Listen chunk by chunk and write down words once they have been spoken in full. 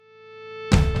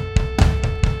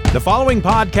The following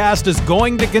podcast is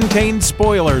going to contain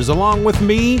spoilers, along with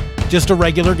me, just a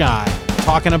regular guy,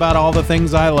 talking about all the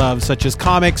things I love, such as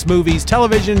comics, movies,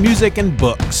 television, music, and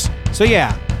books. So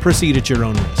yeah, proceed at your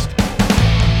own risk.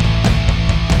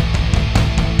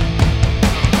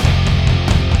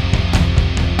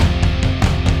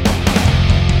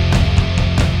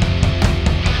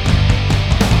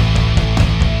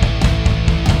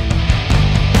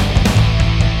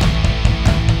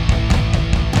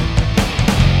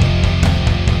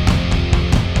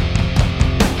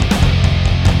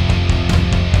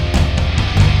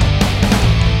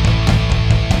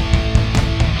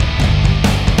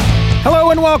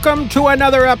 And welcome to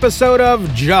another episode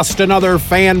of Just Another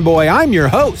Fanboy. I'm your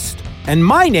host, and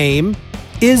my name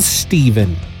is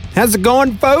Steven. How's it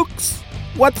going, folks?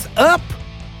 What's up?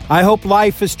 I hope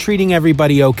life is treating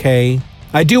everybody okay.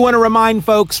 I do want to remind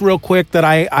folks real quick that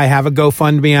I have a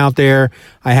GoFundMe out there.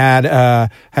 I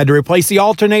had to replace the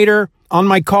alternator on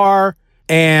my car,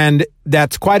 and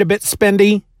that's quite a bit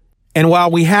spendy. And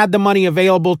while we had the money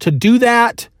available to do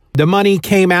that, the money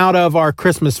came out of our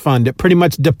Christmas fund. It pretty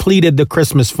much depleted the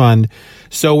Christmas fund.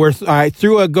 So I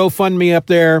threw a GoFundMe up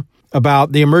there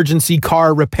about the emergency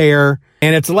car repair.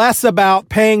 And it's less about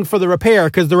paying for the repair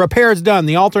because the repair is done.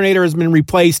 The alternator has been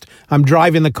replaced. I'm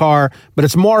driving the car. But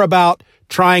it's more about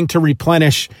trying to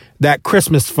replenish that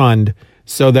Christmas fund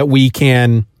so that we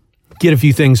can get a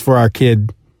few things for our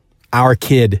kid. Our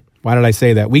kid. Why did I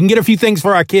say that? We can get a few things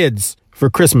for our kids for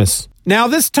Christmas. Now,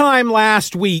 this time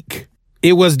last week,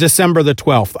 it was December the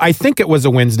 12th. I think it was a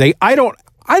Wednesday. I don't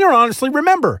honestly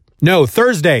remember. No,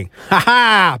 Thursday.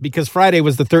 Because Friday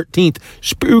was the 13th.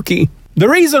 Spooky. The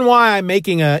reason why I'm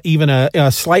making even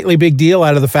a slightly big deal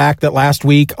out of the fact that last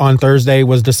week on Thursday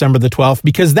was December the 12th,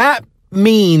 because that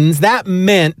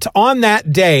meant on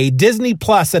that day, Disney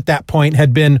Plus at that point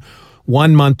had been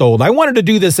 1 month old. I wanted to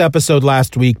do this episode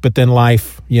last week, but then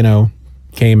life,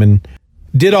 came and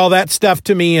did all that stuff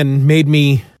to me and made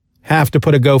me have to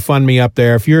put a GoFundMe up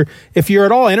there. If you're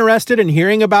at all interested in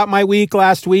hearing about my week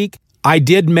last week, I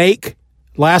did make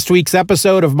last week's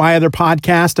episode of my other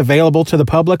podcast available to the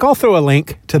public. I'll throw a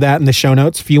link to that in the show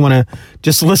notes if you want to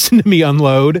just listen to me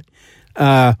unload.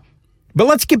 But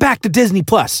let's get back to Disney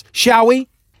Plus, shall we?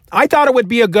 I thought it would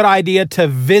be a good idea to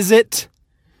visit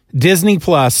Disney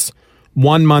Plus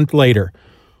 1 month later.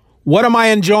 What am I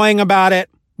enjoying about it?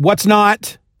 What's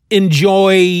not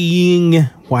enjoying?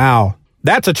 Wow.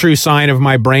 That's a true sign of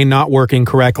my brain not working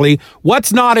correctly.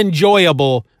 What's not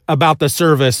enjoyable about the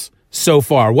service so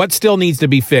far? What still needs to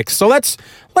be fixed? So let's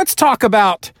talk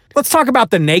about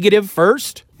the negative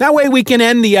first. That way we can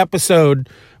end the episode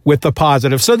with the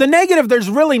positive. So the negative, there's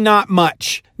really not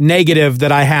much negative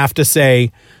that I have to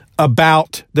say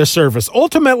about the service.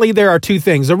 Ultimately, there are two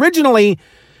things. Originally,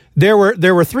 there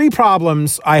were three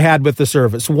problems I had with the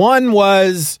service. One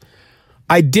was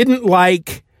I didn't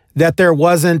like that there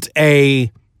wasn't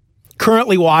a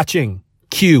currently watching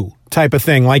queue type of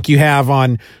thing like you have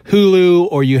on Hulu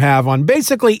or you have on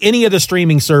basically any of the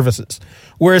streaming services,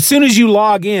 where as soon as you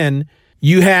log in,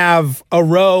 you have a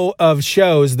row of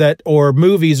shows or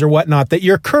movies or whatnot that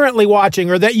you're currently watching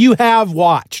or that you have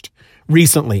watched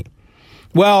recently.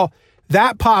 Well,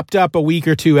 that popped up a week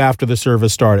or two after the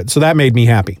service started, so that made me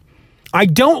happy. I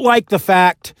don't like the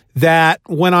fact that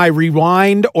when I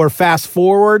rewind or fast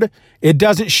forward, it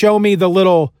doesn't show me the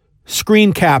little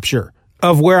screen capture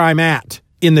of where I'm at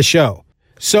in the show.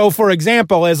 So, for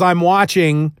example, as I'm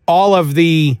watching all of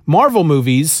the Marvel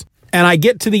movies and I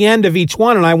get to the end of each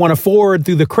one and I want to forward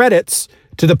through the credits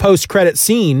to the post-credit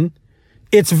scene,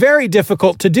 it's very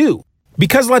difficult to do.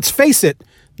 Because let's face it,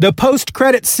 the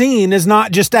post-credit scene is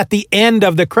not just at the end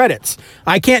of the credits.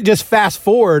 I can't just fast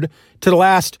forward to the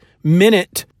last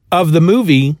minute of the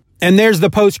movie and there's the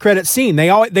post-credit scene.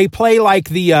 They play like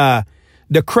the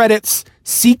credits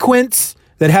sequence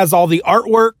that has all the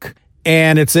artwork,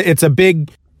 and it's a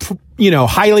big,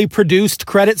 highly produced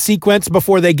credit sequence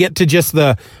before they get to just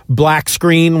the black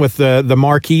screen with the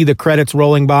marquee, the credits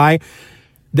rolling by.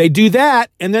 They do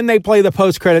that, and then they play the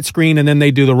post-credit screen, and then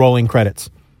they do the rolling credits.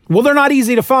 Well, they're not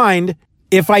easy to find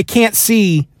if I can't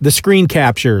see the screen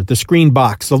capture, the screen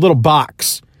box, the little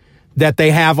box that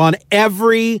they have on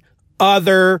every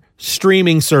other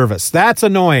streaming service. That's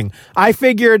annoying. I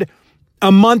figured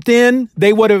a month in,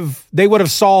 they would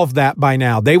have solved that by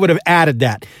now. They would have added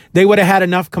that. They would have had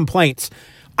enough complaints.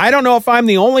 I don't know if I'm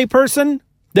the only person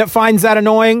that finds that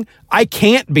annoying. I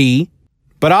can't be,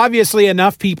 but obviously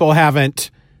enough people haven't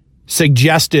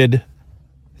suggested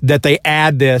that they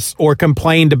add this or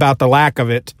complained about the lack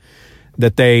of it,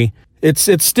 that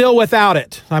it's still without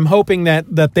it. I'm hoping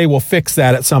that they will fix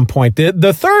that at some point.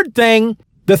 The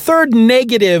third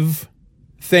negative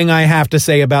thing I have to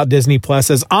say about Disney Plus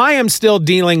is I am still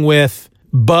dealing with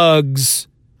bugs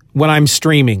when I'm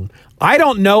streaming. I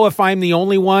don't know if I'm the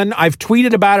only one. I've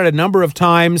tweeted about it a number of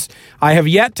times. I have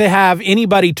yet to have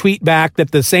anybody tweet back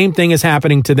that the same thing is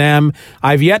happening to them.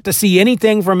 I've yet to see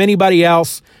anything from anybody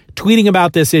else tweeting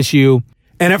about this issue.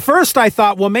 And at first I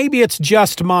thought, well, maybe it's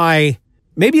just my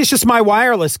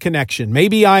wireless connection.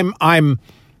 Maybe I'm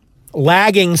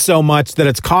lagging so much that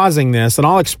it's causing this, and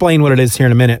I'll explain what it is here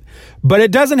in a minute. But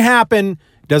it doesn't happen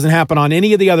on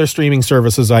any of the other streaming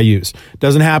services I use.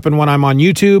 Doesn't happen when I'm on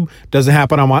YouTube. Doesn't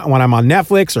happen when I'm on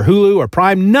Netflix or Hulu or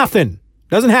Prime. Nothing.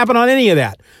 Doesn't happen on any of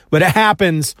that. But it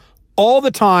happens all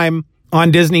the time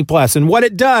on Disney Plus. And what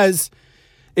it does,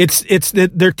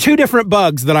 there are two different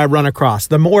bugs that I run across.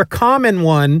 The more common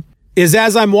one is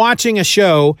as I'm watching a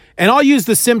show, and I'll use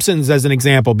The Simpsons as an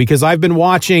example because I've been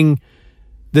watching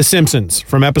The Simpsons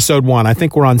from episode 1. I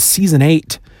think we're on season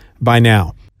 8 by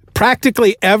now.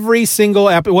 Practically every single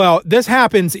this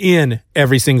happens in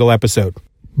every single episode.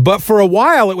 But for a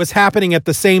while, it was happening at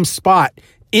the same spot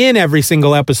in every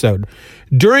single episode.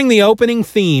 During the opening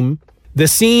theme, the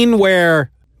scene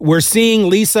where we're seeing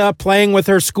Lisa playing with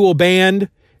her school band,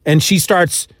 and she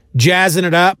starts jazzing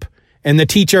it up, and the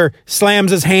teacher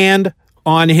slams his hand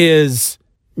on his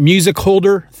music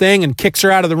holder thing and kicks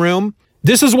her out of the room.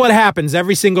 This is what happens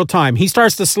every single time. He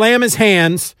starts to slam his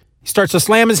hand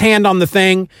on the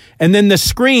thing, and then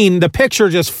the picture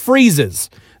just freezes.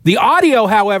 The audio,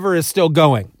 however, is still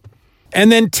going.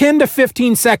 And then 10 to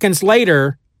 15 seconds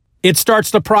later, it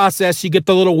starts to process. You get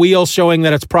the little wheel showing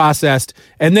that it's processed,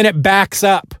 and then it backs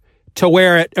up to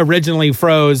where it originally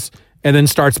froze and then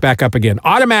starts back up again.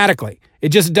 Automatically. It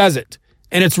just does it.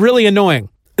 And it's really annoying.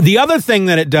 The other thing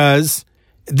that it does,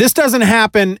 this doesn't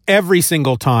happen every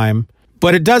single time,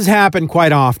 but it does happen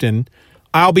quite often.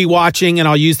 I'll be watching, and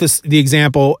I'll use the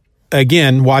example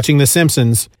again, watching The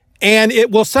Simpsons, and it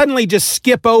will suddenly just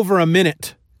skip over a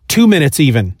minute, 2 minutes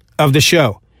even, of the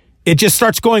show. It just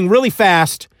starts going really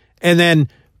fast and then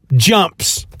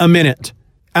jumps a minute.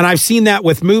 And I've seen that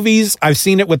with movies. I've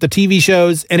seen it with the TV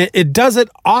shows, and it does it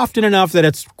often enough that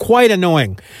it's quite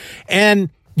annoying. And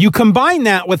you combine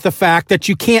that with the fact that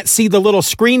you can't see the little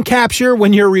screen capture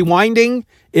when you're rewinding,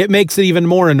 it makes it even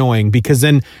more annoying because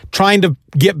then trying to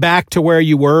get back to where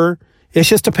you were, it's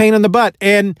just a pain in the butt.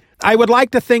 And I would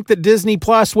like to think that Disney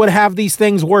Plus would have these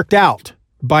things worked out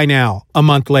by now, a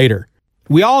month later.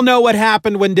 We all know what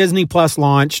happened when Disney Plus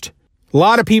launched. A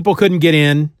lot of people couldn't get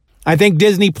in. I think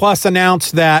Disney Plus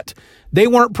announced that they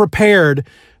weren't prepared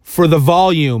for the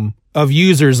volume of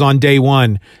users on day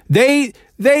one. They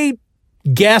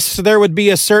guessed there would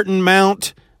be a certain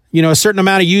amount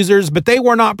of users, but they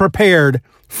were not prepared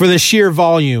for the sheer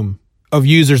volume of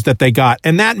users that they got.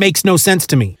 And that makes no sense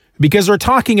to me because we're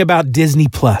talking about Disney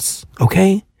Plus,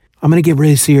 okay? I'm going to get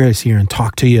really serious here and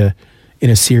talk to you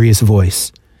in a serious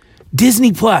voice.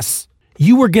 Disney Plus,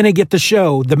 you were going to get the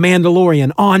show, The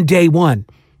Mandalorian, on day one.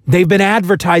 They've been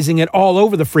advertising it all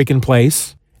over the freaking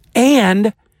place,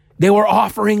 and they were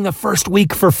offering the first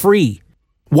week for free.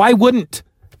 Why wouldn't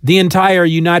the entire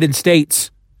United States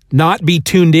not be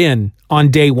tuned in on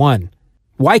day one?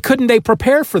 Why couldn't they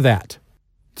prepare for that?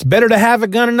 It's better to have a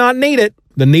gun and not need it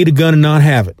than need a gun and not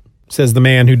have it, says the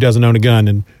man who doesn't own a gun,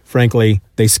 and frankly,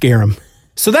 they scare him.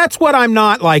 So that's what I'm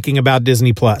not liking about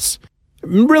Disney Plus.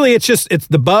 Really, it's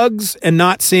the bugs and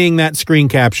not seeing that screen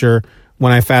capture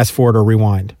when I fast forward or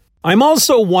rewind. I'm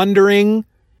also wondering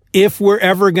if we're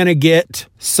ever going to get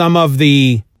some of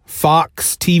the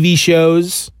Fox TV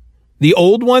shows, the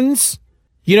old ones.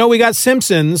 You know, we got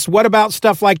Simpsons. What about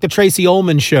stuff like the Tracy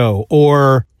Ullman Show?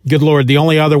 Or, good Lord, the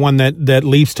only other one that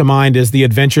leaps to mind is The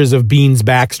Adventures of Beans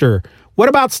Baxter. What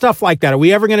about stuff like that? Are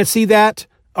we ever going to see that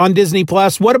on Disney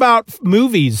Plus? What about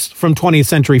movies from 20th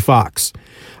Century Fox?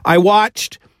 I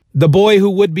watched The Boy Who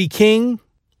Would Be King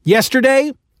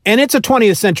yesterday, and it's a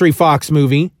 20th Century Fox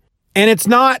movie, and it's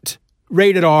not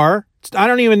rated R. I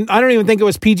don't even think it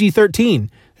was PG-13.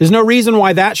 There's no reason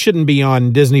why that shouldn't be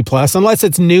on Disney Plus unless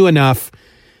it's new enough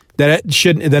that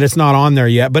it's not on there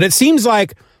yet. But it seems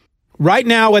like right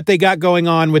now what they got going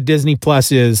on with Disney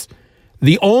Plus is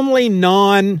the only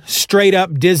non-straight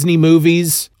up Disney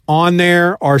movies on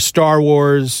there are Star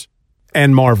Wars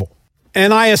and Marvel.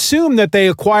 And I assume that they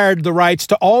acquired the rights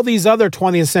to all these other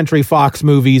 20th Century Fox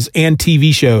movies and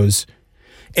TV shows.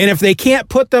 And if they can't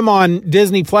put them on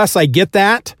Disney Plus, I get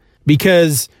that,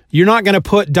 because you're not going to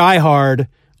put Die Hard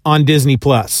on Disney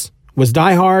Plus. Was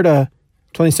Die Hard a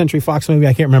 20th Century Fox movie?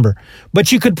 I can't remember.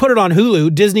 But you could put it on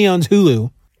Hulu. Disney owns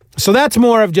Hulu. So that's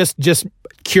more of just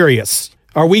curious.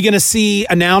 Are we going to see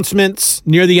announcements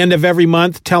near the end of every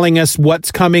month telling us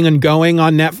what's coming and going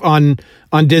on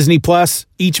on Disney Plus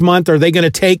each month? Are they going to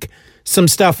take some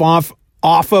stuff off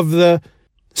of the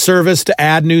service to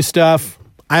add new stuff?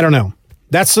 I don't know.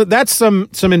 That's some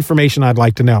information I'd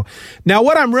like to know. Now,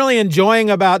 what I'm really enjoying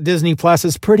about Disney Plus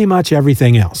is pretty much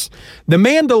everything else. The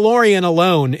Mandalorian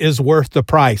alone is worth the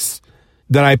price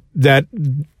that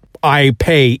I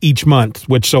pay each month,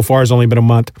 which so far has only been a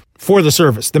month, for the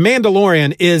service. The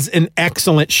Mandalorian is an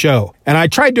excellent show. And I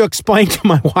tried to explain to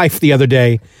my wife the other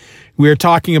day, we were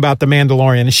talking about The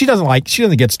Mandalorian, and she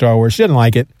doesn't get Star Wars. She doesn't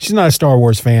like it. She's not a Star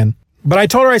Wars fan. But I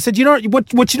told her, I said,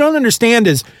 what you don't understand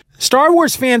is Star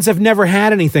Wars fans have never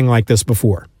had anything like this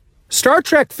before. Star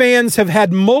Trek fans have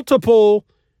had multiple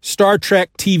Star Trek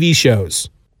TV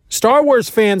shows. Star Wars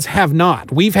fans have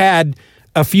not. We've had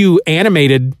a few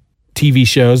animated TV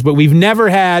shows, but we've never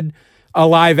had a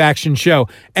live action show.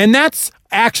 And that's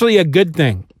actually a good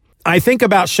thing. I think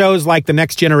about shows like The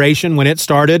Next Generation when it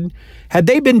started. Had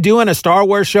they been doing a Star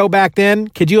Wars show back then,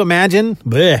 could you imagine?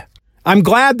 Blech. I'm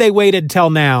glad they waited till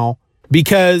now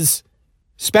because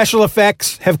special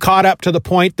effects have caught up to the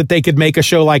point that they could make a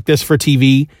show like this for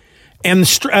TV, and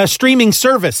a streaming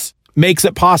service makes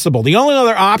it possible. The only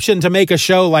other option to make a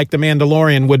show like The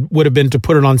Mandalorian would have been to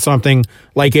put it on something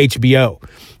like HBO.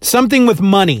 Something with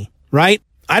money, right?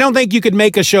 I don't think you could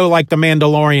make a show like The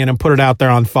Mandalorian and put it out there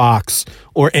on Fox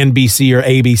or NBC or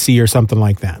ABC or something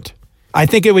like that. I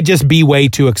think it would just be way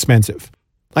too expensive.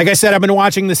 Like I said, I've been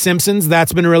watching The Simpsons.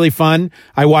 That's been really fun.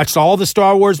 I watched all the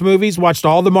Star Wars movies, watched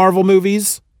all the Marvel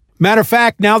movies. Matter of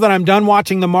fact, now that I'm done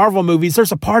watching the Marvel movies,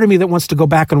 there's a part of me that wants to go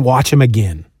back and watch them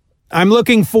again. I'm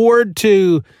looking forward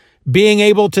to being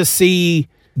able to see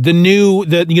the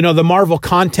Marvel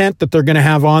content that they're going to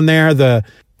have on there, the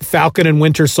Falcon and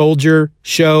Winter Soldier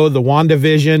show, the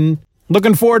WandaVision.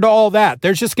 Looking forward to all that.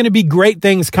 There's just going to be great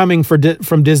things coming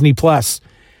from Disney Plus.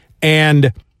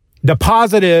 And the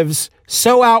positives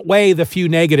so outweigh the few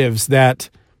negatives that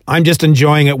I'm just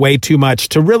enjoying it way too much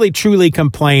to really truly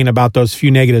complain about those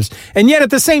few negatives. And yet at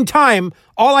the same time,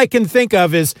 all I can think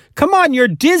of is, come on, you're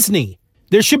Disney.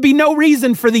 There should be no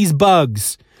reason for these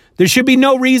bugs. There should be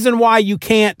no reason why you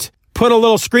can't put a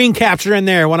little screen capture in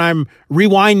there when I'm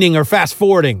rewinding or fast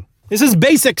forwarding. This is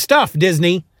basic stuff,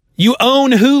 Disney. You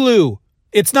own Hulu.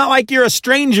 It's not like you're a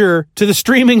stranger to the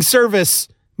streaming service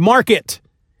market.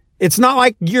 It's not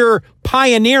like you're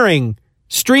pioneering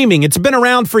streaming. It's been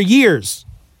around for years.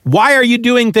 Why are you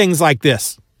doing things like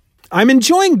this? I'm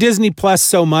enjoying Disney Plus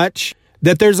so much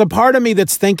that there's a part of me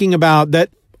that's thinking about that.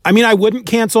 I mean, I wouldn't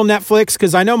cancel Netflix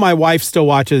because I know my wife still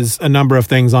watches a number of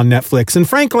things on Netflix. And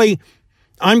frankly,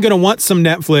 I'm going to want some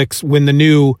Netflix when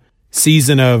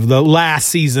the last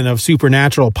season of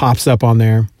Supernatural pops up on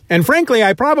there. And frankly,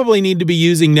 I probably need to be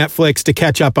using Netflix to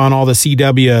catch up on all the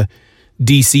CW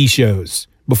DC shows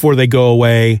before they go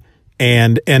away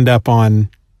and end up on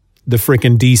the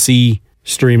freaking DC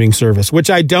streaming service, which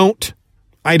I don't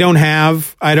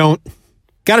have.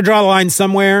 Got to draw the line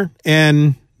somewhere,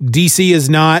 and DC is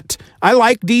not. I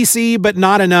like DC, but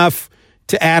not enough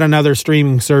to add another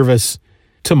streaming service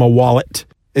to my wallet,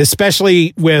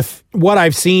 especially with what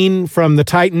I've seen from the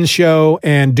Titans show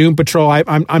and Doom Patrol.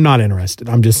 I'm not interested.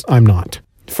 I'm not.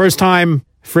 First time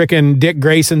frickin' Dick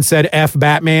Grayson said F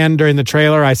Batman during the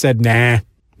trailer, I said, nah,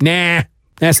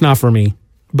 that's not for me.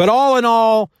 But all in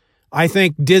all, I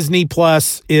think Disney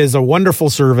Plus is a wonderful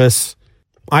service.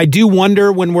 I do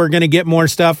wonder when we're going to get more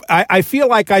stuff. I feel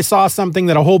like I saw something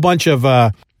that a whole bunch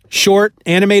of short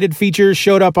animated features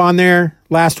showed up on there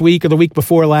last week or the week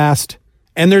before last.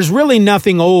 And there's really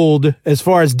nothing old as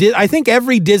far as I think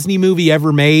every Disney movie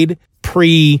ever made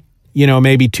pre,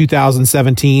 maybe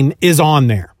 2017 is on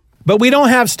there. But we don't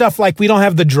have stuff like we don't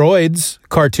have the Droids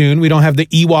cartoon. We don't have the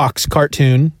Ewoks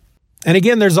cartoon. And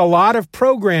again, there's a lot of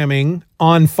programming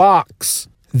on Fox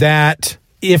that,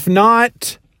 if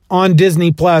not on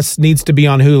Disney Plus, needs to be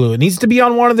on Hulu. It needs to be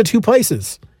on one of the two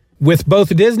places. With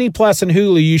both Disney Plus and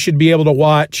Hulu, you should be able to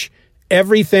watch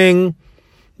everything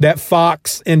that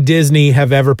Fox and Disney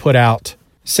have ever put out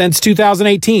since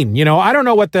 2018. I don't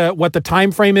know what the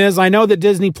time frame is. I know that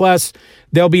Disney Plus,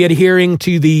 they'll be adhering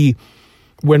to the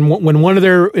when one of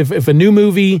their if a new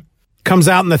movie comes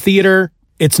out in the theater,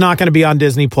 it's not going to be on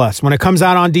Disney Plus. When it comes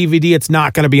out on DVD, it's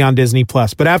not going to be on Disney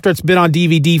Plus. But after it's been on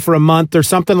DVD for a month or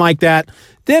something like that,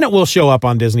 then it will show up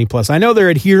on Disney Plus. I know they're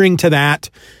adhering to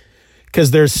that because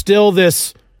there's still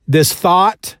this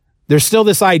thought, there's still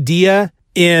this idea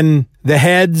in the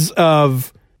heads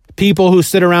of people who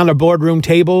sit around a boardroom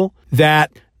table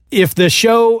that if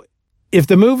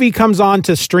the movie comes on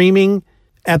to streaming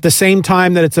at the same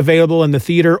time that it's available in the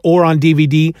theater or on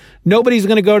DVD, nobody's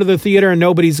going to go to the theater and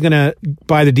nobody's going to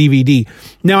buy the DVD.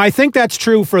 Now, I think that's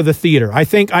true for the theater. I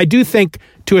do think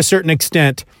to a certain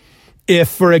extent, if,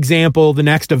 for example, the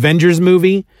next Avengers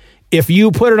movie, if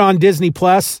you put it on Disney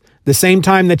Plus the same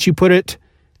time that you put it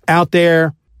out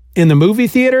there in the movie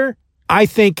theater, I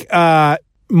think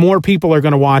more people are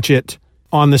going to watch it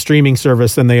on the streaming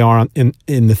service than they are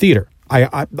in the theater.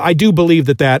 I do believe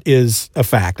that is a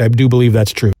fact. I do believe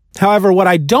that's true. However, what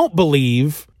I don't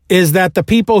believe is that the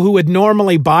people who would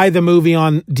normally buy the movie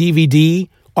on DVD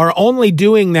are only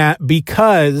doing that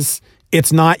because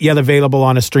it's not yet available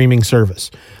on a streaming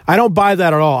service. I don't buy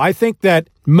that at all. I think that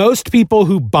most people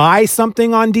who buy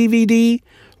something on DVD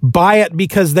buy it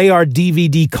because they are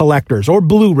DVD collectors or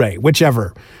Blu-ray,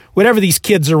 whatever these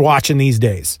kids are watching these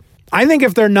days. I think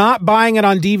if they're not buying it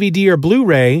on DVD or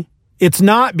Blu-ray, it's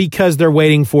not because they're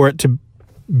waiting for it to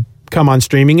come on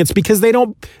streaming. It's because they're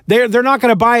not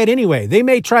going to buy it anyway. They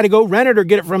may try to go rent it or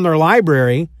get it from their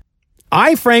library.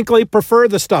 I frankly prefer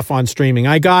the stuff on streaming.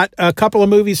 I got a couple of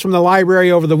movies from the library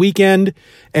over the weekend,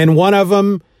 and one of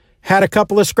them had a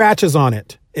couple of scratches on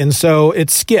it, and so it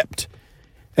skipped.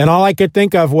 And all I could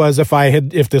think of was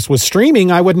if this was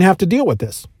streaming, I wouldn't have to deal with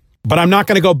this. But I'm not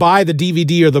going to go buy the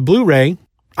DVD or the Blu-ray.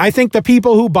 I think the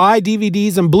people who buy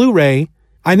DVDs and Blu-ray,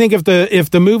 I think if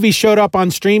the movie showed up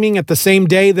on streaming at the same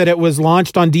day that it was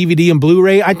launched on DVD and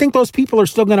Blu-ray, I think those people are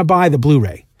still going to buy the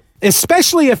Blu-ray,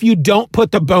 especially if you don't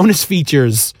put the bonus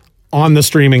features on the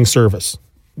streaming service,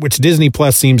 which Disney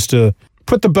Plus seems to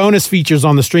put the bonus features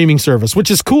on the streaming service,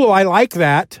 which is cool. I like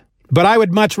that, but I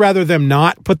would much rather them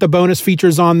not put the bonus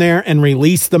features on there and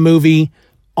release the movie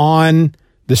on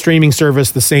the streaming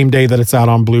service the same day that it's out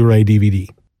on Blu-ray DVD.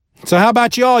 So how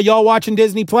about y'all? Y'all watching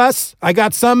Disney Plus? I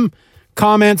got some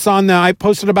comments I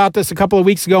posted about this a couple of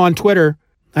weeks ago on Twitter.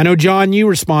 I know, John, you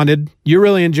responded. You're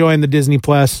really enjoying the Disney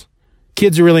Plus.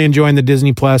 Kids are really enjoying the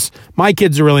Disney Plus. My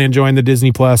kids are really enjoying the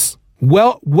Disney Plus.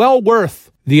 Well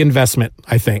worth the investment,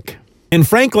 I think. And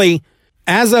frankly,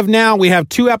 as of now, we have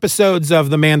 2 episodes of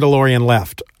The Mandalorian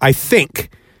left. I think,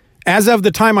 as of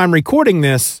the time I'm recording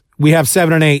this, we have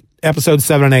episodes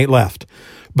 7 and 8 left.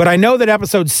 But I know that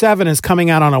episode 7 is coming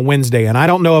out on a Wednesday, and I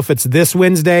don't know if it's this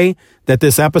Wednesday that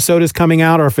this episode is coming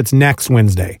out or if it's next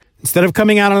Wednesday. Instead of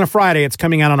coming out on a Friday, it's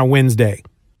coming out on a Wednesday.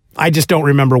 I just don't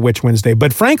remember which Wednesday.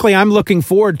 But frankly, I'm looking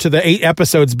forward to the 8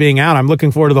 episodes being out. I'm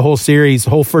looking forward to the whole series,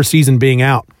 the whole first season being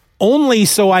out, only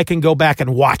so I can go back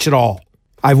and watch it all.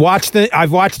 I've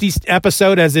watched each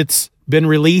episode as it's been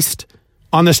released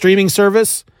on the streaming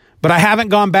service, but I haven't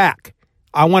gone back.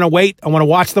 I want to wait. I want to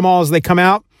watch them all as they come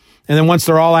out. And then once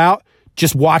they're all out,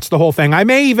 just watch the whole thing. I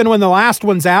may even, when the last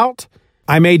one's out,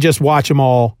 I may just watch them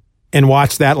all and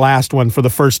watch that last one for the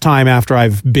first time after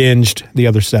I've binged the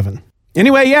other 7.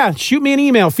 Anyway, yeah, shoot me an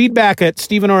email,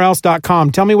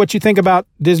 feedback@stevenorelse.com. Tell me what you think about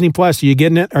Disney Plus. Are you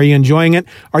getting it? Are you enjoying it?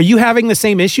 Are you having the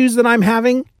same issues that I'm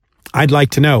having? I'd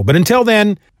like to know. But until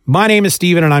then, my name is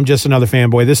Steven, and I'm just another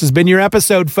fanboy. This has been your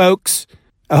episode, folks.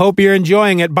 I hope you're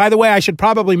enjoying it. By the way, I should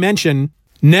probably mention,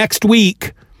 next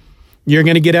week, you're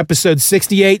going to get episodes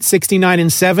 68, 69,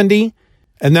 and 70.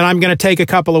 And then I'm going to take a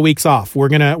couple of weeks off. We're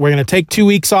going to take 2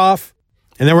 weeks off.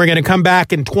 And then we're going to come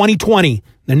back in 2020,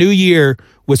 the new year,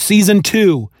 with season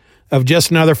 2 of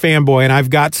Just Another Fanboy. And I've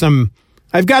got some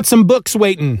books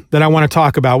waiting that I want to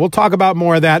talk about. We'll talk about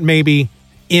more of that maybe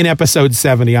in episode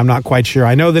 70. I'm not quite sure.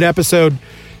 I know that episode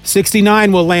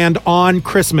 69 will land on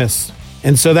Christmas.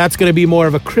 And so that's going to be more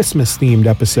of a Christmas-themed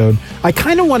episode. I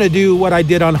kind of want to do what I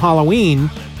did on Halloween.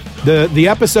 The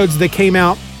episodes that came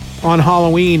out on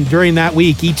Halloween during that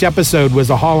week, each episode was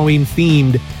a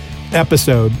Halloween-themed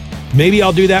episode. Maybe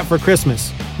I'll do that for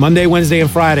Christmas. Monday, Wednesday,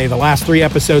 and Friday, the last 3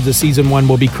 episodes of season 1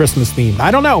 will be Christmas-themed. I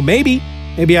don't know. Maybe.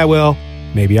 Maybe I will.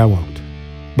 Maybe I won't.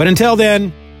 But until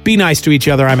then, be nice to each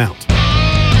other. I'm out.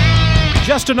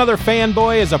 Just Another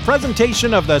Fanboy is a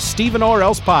presentation of the Steven or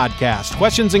Else podcast.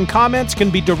 Questions and comments can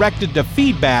be directed to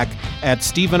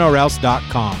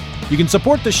feedback@stevenorelse.com. You can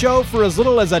support the show for as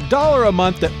little as $1 a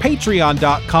month at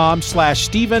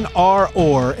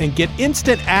patreon.com/StevenRor and get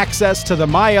instant access to the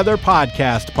My Other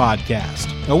podcast,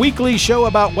 a weekly show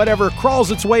about whatever crawls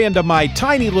its way into my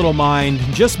tiny little mind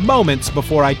just moments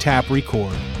before I tap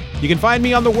record. You can find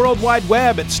me on the World Wide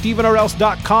Web at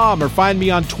StevenOrElse.com or find me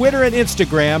on Twitter and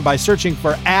Instagram by searching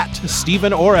for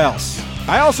 @StevenOrElse.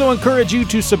 I also encourage you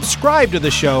to subscribe to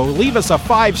the show, leave us a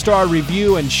 5-star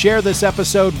review, and share this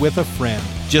episode with a friend.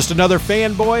 Just Another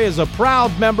Fanboy is a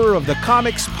proud member of the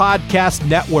Comics Podcast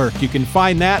Network. You can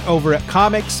find that over at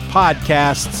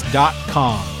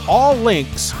comicspodcasts.com. All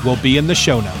links will be in the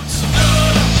show notes.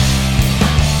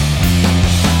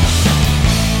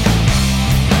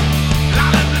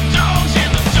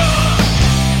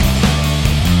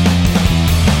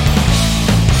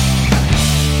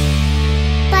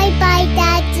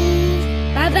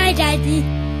 Daddy.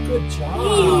 Good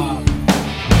job.